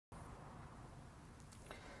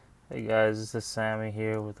Hey guys, this is Sammy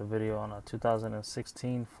here with a video on a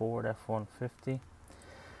 2016 Ford F-150.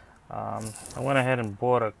 I went ahead and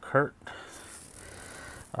bought a Kurt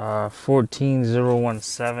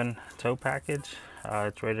 14017 tow package.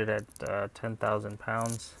 It's rated at 10,000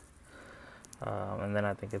 pounds, and then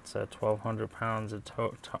I think it's 1,200 pounds of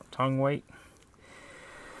tongue weight.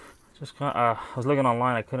 I was looking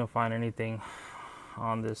online, I couldn't find anything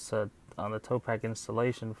on this on the tow pack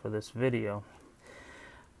installation for this video.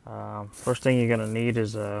 First thing you're gonna need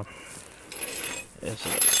is let me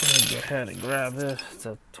go ahead and grab this. It's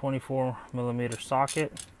a 24mm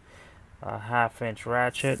socket, a 1/2-inch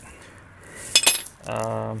ratchet,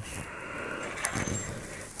 and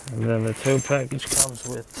then the tow package comes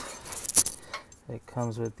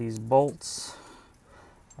with these bolts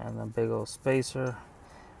and a big old spacer,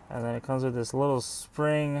 and then it comes with this little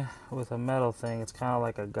spring with a metal thing. It's kind of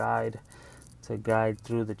like a guide to guide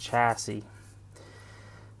through the chassis.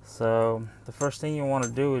 So the first thing you want to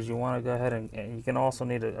do is you want to go ahead and you can also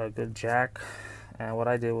need a good jack. And what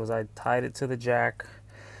I did was I tied it to the jack,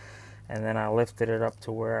 and then I lifted it up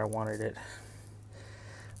to where I wanted it.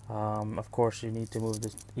 Of course, you need to move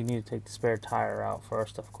this. You need to take the spare tire out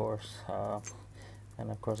first, of course.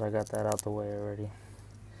 And of course, I got that out the way already.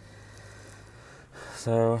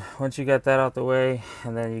 So once you get that out the way,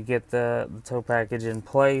 and then you get the tow package in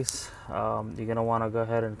place, you're gonna want to go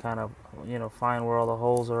ahead and kind of, find where all the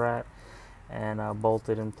holes are at, and bolt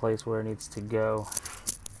it in place where it needs to go.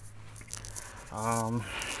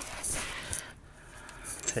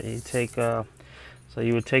 So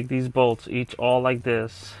you would take these bolts, each all like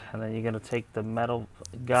this, and then you're gonna take the metal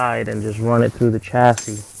guide and just run it through the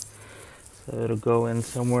chassis. So it'll go in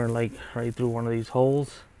somewhere like right through one of these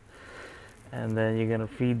holes. And then you're gonna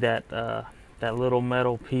feed that that little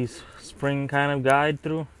metal piece spring kind of guide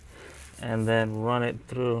through, and then run it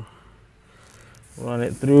through, and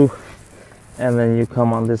then you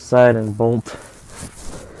come on this side and bolt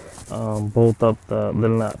up the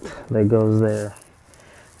nut that goes there.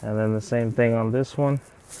 And then the same thing on this one.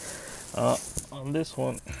 On this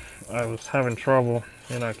one, I was having trouble.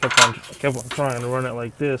 I kept on trying to run it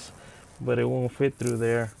like this, but it won't fit through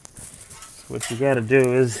there. So what you got to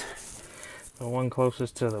do is, the one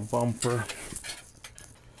closest to the bumper,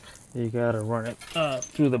 you gotta run it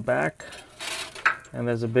through the back, and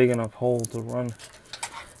there's a big enough hole to run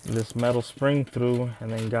this metal spring through,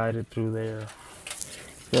 and then guide it through there.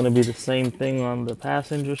 It's gonna be the same thing on the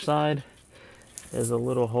passenger side. There's a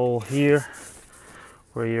little hole here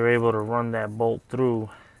where you're able to run that bolt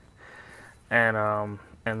through, and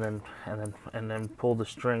then pull the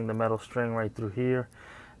metal string right through here,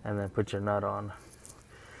 and then put your nut on.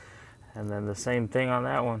 And then the same thing on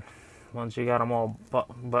that one. Once you got them all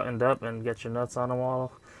buttoned up and get your nuts on them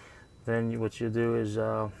all, then what you do is,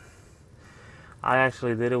 I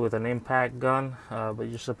actually did it with an impact gun, but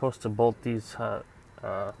you're supposed to bolt these to,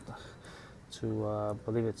 I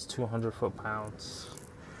believe it's 200 foot-pounds.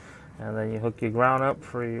 And then you hook your ground up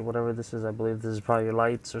for whatever this is. I believe this is probably your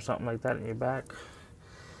lights or something like that in your back.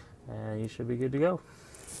 And you should be good to go.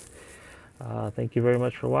 Thank you very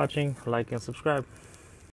much for watching. Like and subscribe.